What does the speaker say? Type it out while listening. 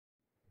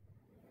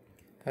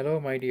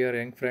Hello, my dear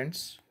young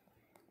friends.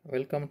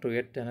 Welcome to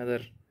yet another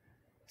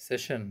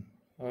session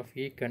of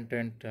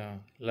e-content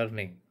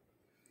learning.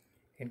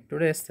 In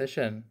today's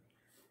session,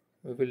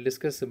 we will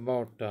discuss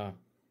about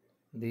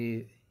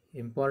the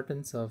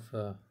importance of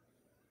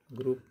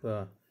group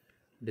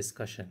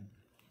discussion,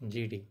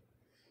 GD.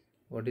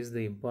 What is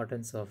the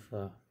importance of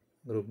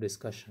group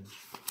discussion?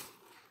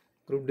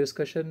 Group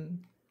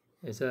discussion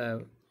is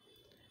a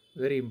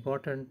very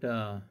important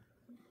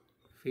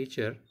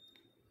feature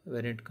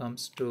when it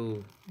comes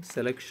to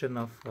selection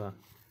of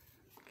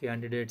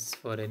candidates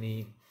for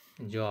any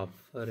job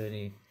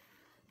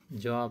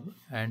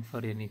and for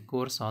any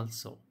course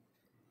also.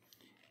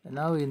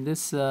 Now in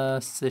this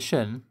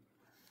session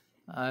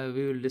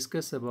we will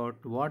discuss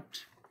about what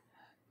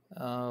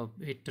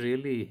it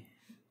really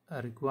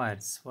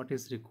requires, what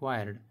is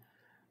required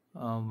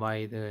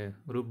by the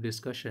group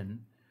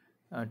discussion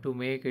to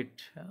make it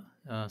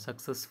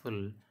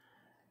successful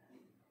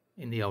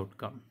in the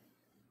outcome.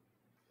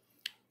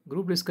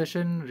 Group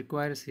discussion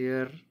requires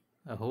here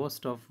a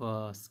host of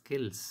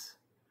skills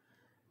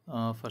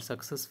for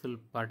successful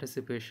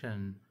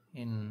participation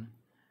in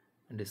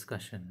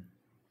discussion.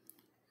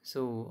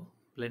 So,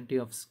 plenty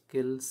of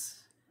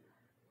skills,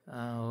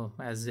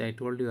 as I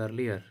told you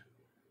earlier,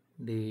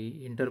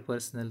 the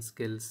interpersonal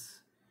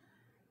skills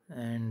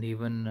and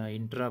even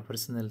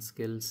intrapersonal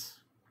skills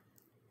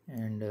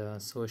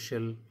and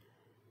social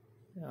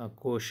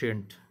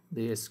quotient,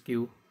 the SQ,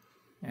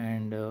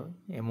 and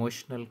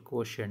emotional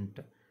quotient,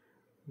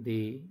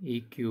 the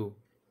EQ,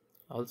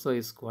 also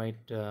is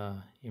quite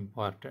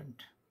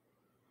important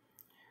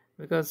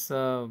because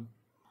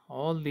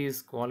all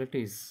these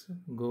qualities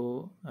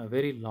go a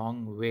very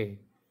long way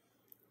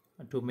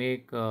to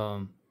make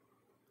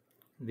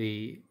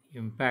the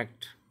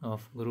impact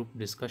of group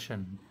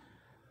discussion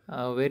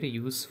very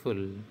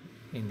useful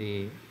in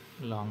the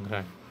long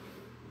run.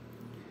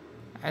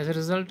 As a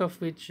result of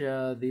which,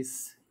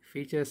 these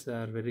features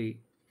are very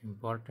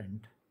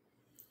important.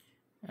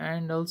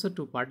 And also,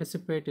 to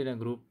participate in a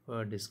group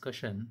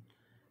discussion,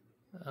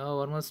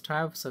 one must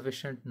have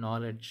sufficient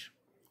knowledge,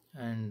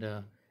 and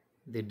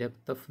the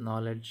depth of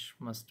knowledge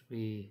must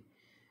be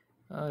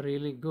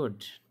really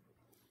good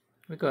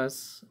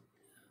because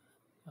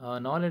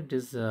knowledge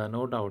is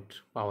no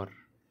doubt power.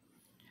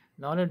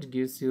 Knowledge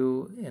gives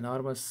you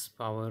enormous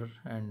power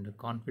and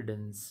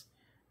confidence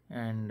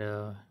and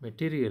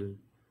material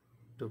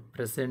to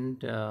present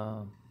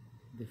the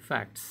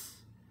facts.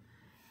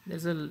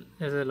 There's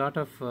a lot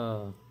of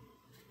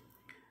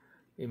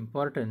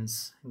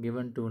importance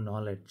given to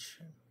knowledge,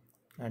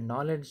 and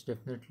knowledge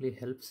definitely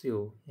helps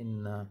you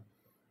in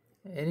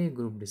any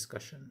group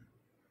discussion.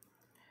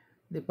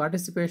 The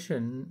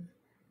participation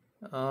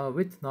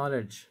with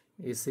knowledge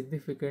is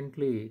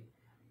significantly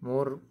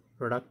more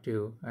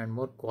productive and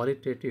more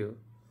qualitative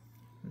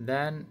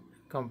than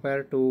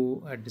compared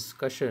to a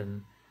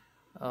discussion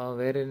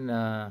wherein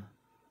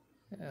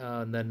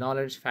the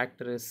knowledge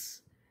factor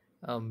is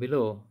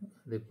below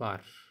the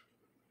par.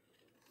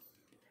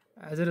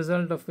 As a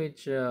result of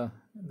which, the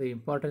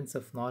importance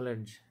of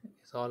knowledge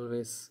is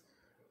always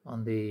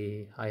on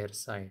the higher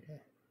side.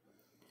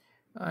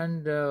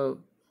 And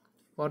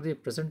for the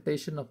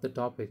presentation of the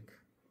topic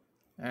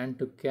and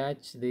to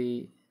catch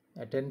the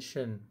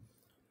attention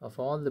of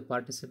all the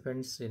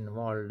participants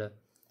involved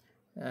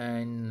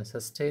and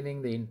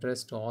sustaining the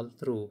interest all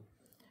through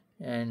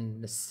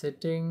and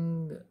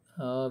sitting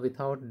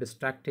without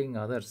distracting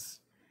others,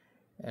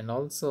 and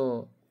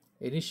also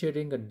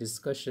initiating a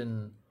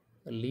discussion,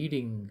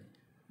 leading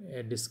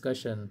a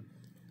discussion,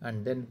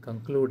 and then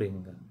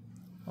concluding.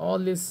 All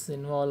this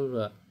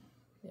involve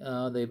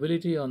the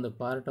ability on the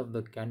part of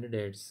the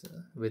candidates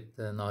with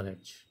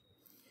knowledge,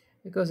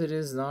 because it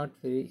is not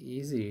very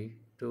easy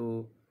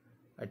to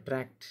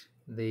attract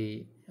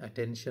the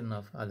attention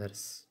of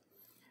others,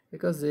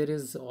 because there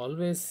is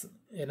always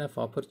enough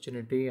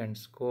opportunity and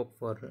scope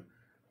for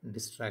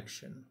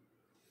distraction.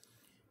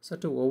 So,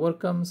 to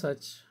overcome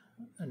such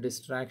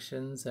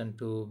distractions and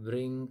to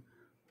bring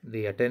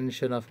the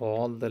attention of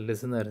all the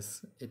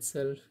listeners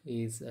itself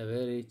is a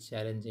very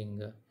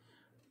challenging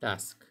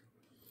task.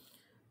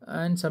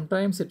 And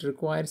sometimes it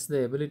requires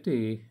the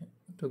ability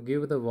to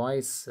give the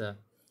voice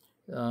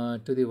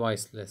to the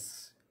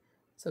voiceless.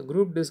 So,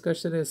 group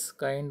discussion is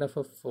kind of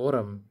a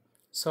forum,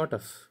 sort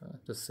of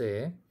to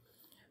say,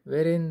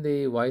 wherein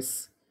the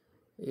voice,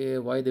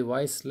 why the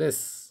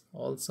voiceless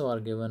also are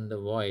given the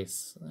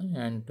voice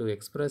and to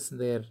express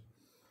their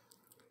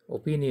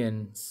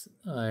opinions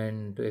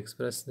and to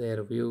express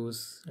their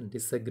views and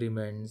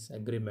disagreements,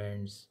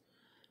 agreements,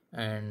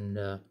 and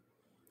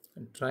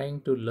trying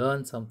to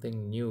learn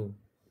something new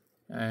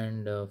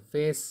and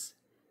face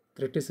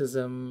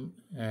criticism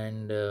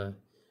and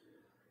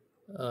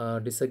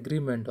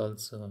disagreement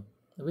also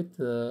with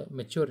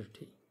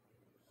maturity,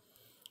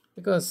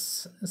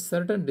 because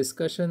certain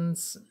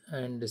discussions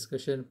and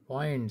discussion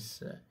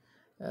points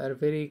are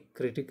very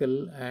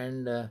critical,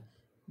 and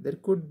there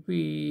could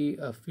be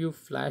a few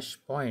flash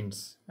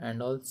points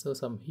and also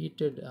some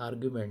heated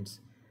arguments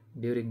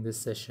during this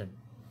session,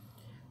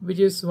 which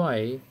is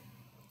why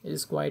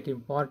is quite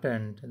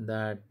important,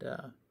 that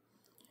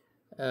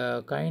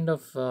kind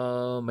of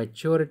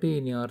maturity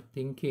in your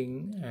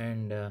thinking,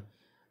 and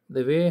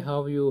the way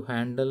how you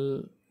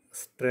handle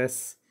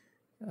stress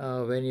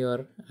when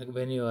your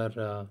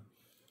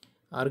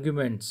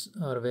arguments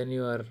or when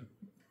your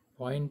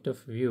point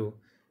of view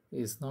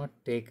is not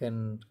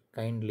taken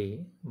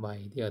kindly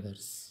by the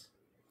others.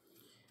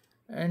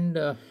 And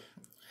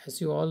as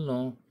you all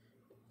know,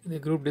 the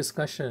group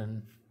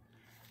discussion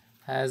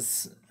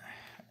has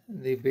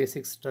the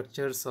basic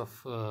structures of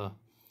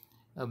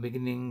a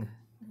beginning,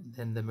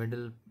 then the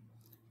middle,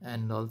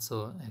 and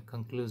also a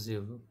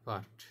conclusive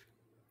part.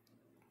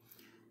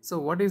 So,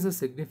 what is the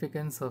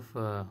significance of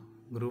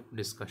group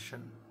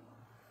discussion?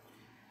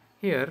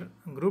 Here,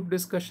 group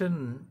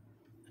discussion,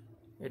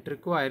 it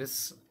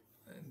requires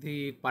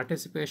the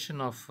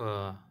participation of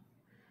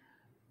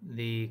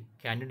the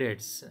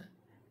candidates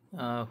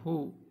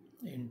who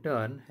in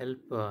turn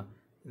help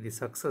the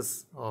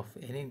success of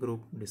any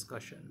group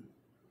discussion.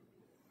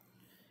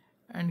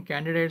 And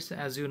candidates,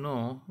 as you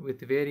know,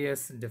 with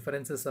various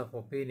differences of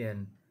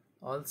opinion,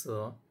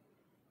 also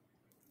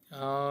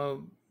uh,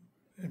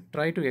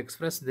 try to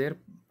express their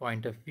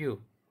point of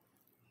view,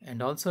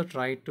 and also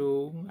try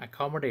to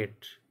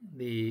accommodate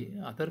the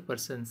other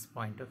person's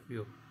point of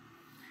view,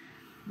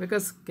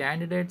 because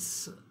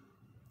candidates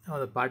or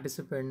the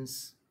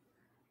participants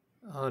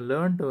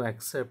learn to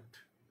accept,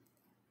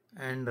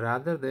 and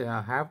rather they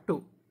have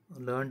to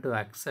learn to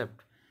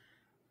accept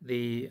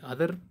the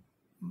other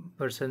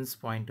person's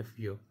point of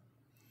view,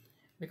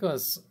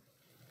 because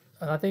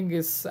nothing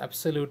is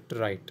absolute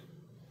right.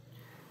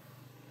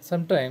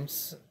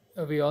 Sometimes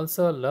we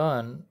also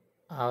learn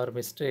our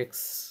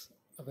mistakes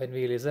when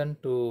we listen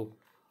to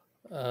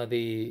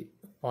the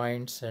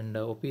points and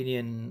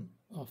opinion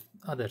of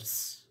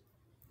others.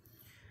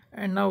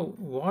 And now,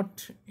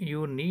 what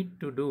you need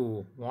to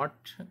do, what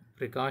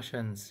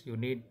precautions you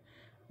need,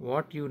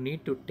 what you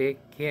need to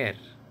take care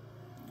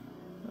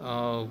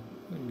uh,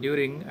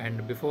 during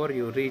and before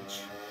you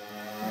reach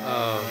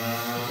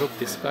group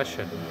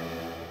discussion.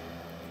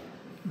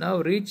 Now,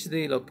 reach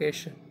the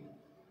location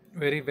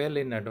very well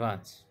in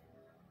advance.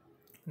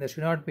 There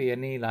should not be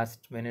any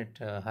last minute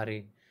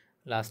hurry,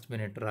 last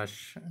minute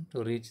rush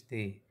to reach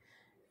the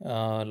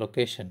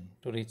location,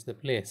 to reach the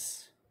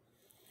place.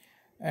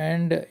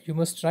 And you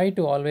must try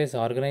to always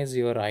organize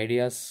your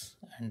ideas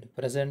and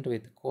present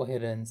with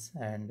coherence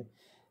and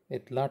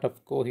with lot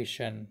of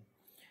cohesion.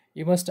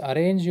 You must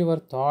arrange your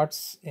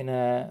thoughts in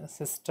a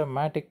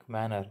systematic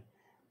manner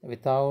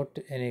without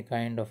any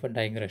kind of a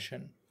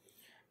digression,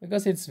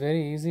 because it's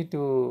very easy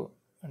to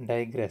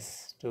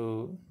digress,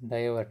 to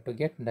divert, to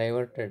get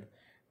diverted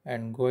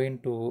and go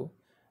into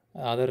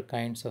other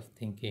kinds of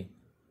thinking.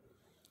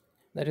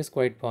 That is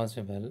quite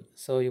possible.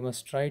 So you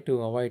must try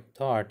to avoid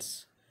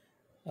thoughts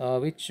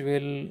which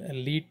will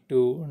lead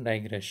to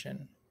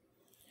digression.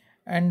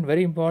 And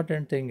very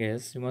important thing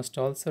is, you must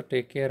also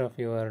take care of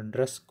your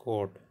dress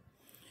code.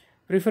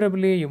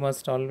 Preferably, you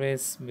must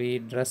always be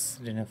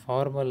dressed in a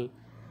formal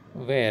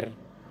wear,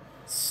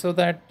 so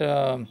that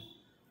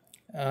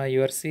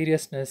your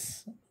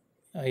seriousness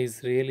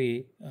is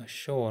really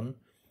shown,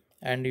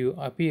 and you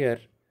appear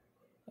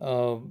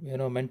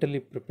mentally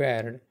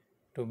prepared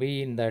to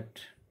be in that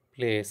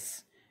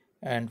place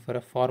and for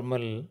a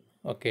formal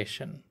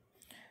occasion.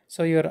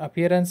 So your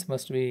appearance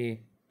must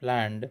be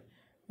planned,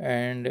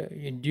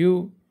 and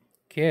due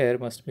care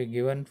must be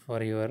given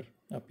for your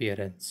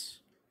appearance.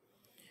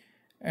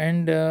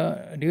 And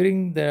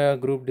during the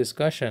group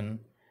discussion,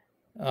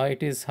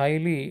 it is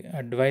highly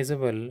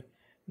advisable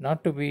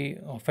not to be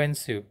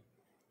offensive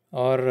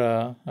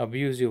or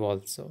abusive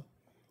also,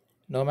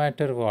 no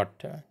matter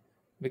what,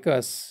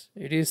 because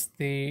it is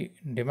the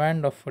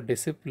demand of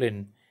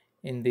discipline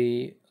in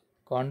the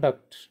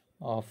conduct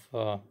of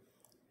a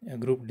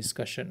group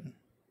discussion.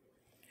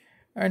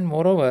 And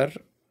moreover,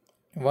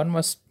 one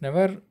must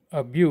never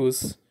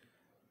abuse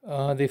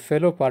the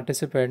fellow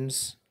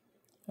participants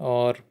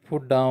or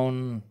put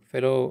down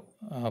fellow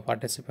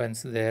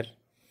participants there.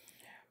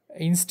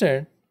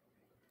 Instead,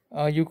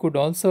 you could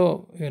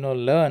also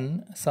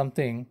learn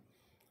something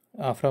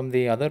from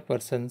the other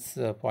person's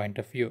point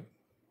of view.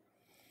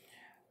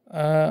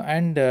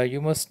 And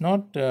you must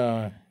not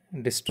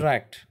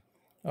distract,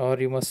 or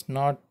you must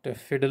not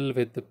fiddle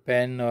with the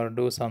pen or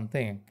do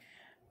something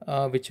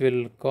which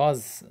will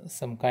cause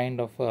some kind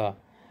of a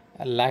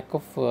lack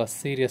of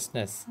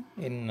seriousness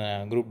in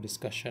group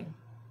discussion.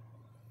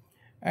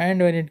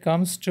 And when it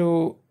comes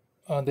to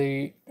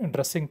the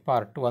dressing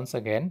part, once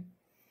again,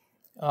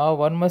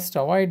 one must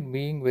avoid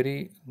being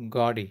very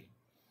gaudy.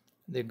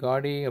 The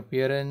gaudy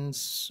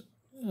appearance,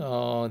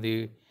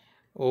 the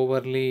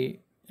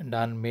overly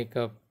done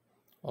makeup,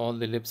 all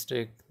the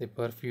lipstick, the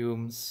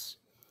perfumes,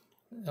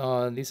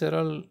 these are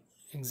all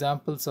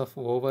examples of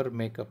over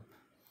makeup.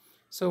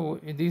 So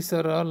these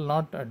are all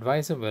not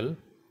advisable.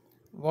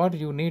 What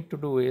you need to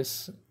do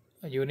is,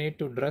 you need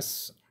to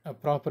dress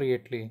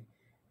appropriately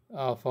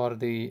for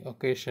the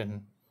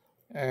occasion,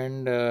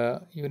 and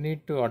you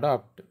need to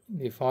adopt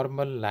the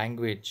formal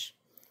language,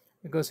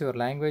 because your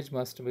language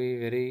must be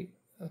very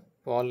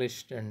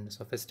polished and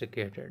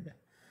sophisticated,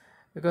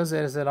 because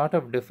there is a lot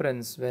of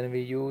difference when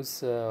we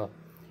use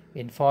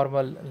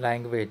informal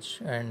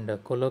language and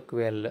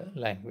colloquial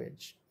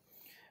language,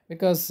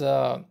 because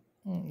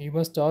you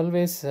must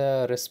always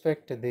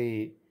respect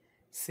the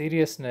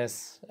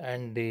seriousness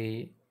and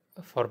the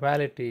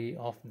formality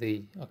of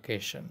the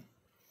occasion,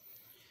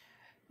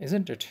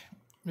 isn't it?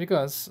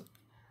 Because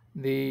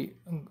the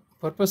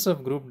purpose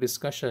of group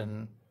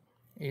discussion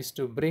is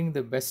to bring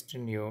the best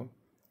in you,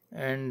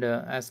 and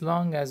as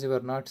long as you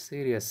are not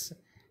serious,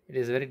 it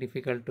is very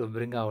difficult to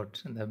bring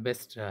out the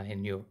best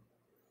in you.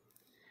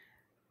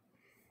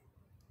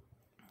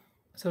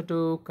 So,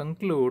 to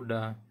conclude,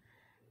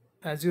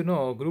 as you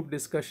know, group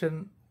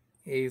discussion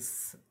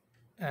is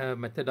a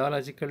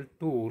methodological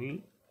tool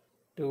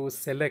to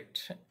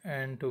select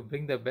and to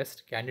bring the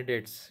best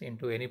candidates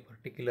into any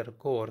particular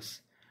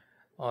course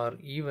or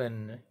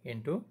even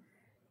into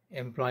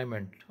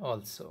employment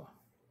also.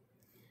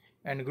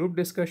 And group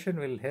discussion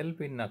will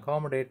help in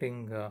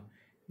accommodating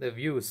the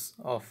views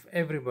of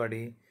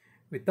everybody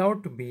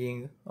without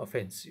being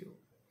offensive.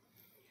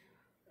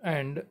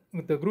 And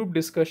the group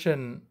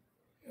discussion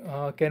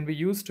can be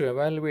used to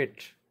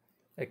evaluate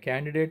a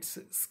candidate's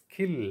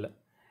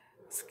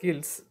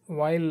skills.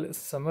 While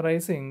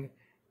summarizing,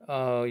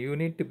 you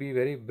need to be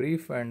very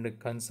brief and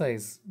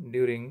concise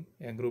during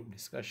a group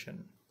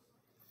discussion.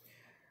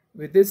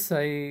 With this,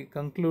 I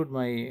conclude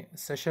my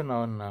session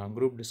on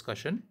group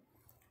discussion.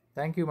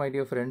 Thank you, my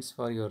dear friends,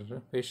 for your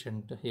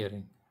patient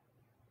hearing.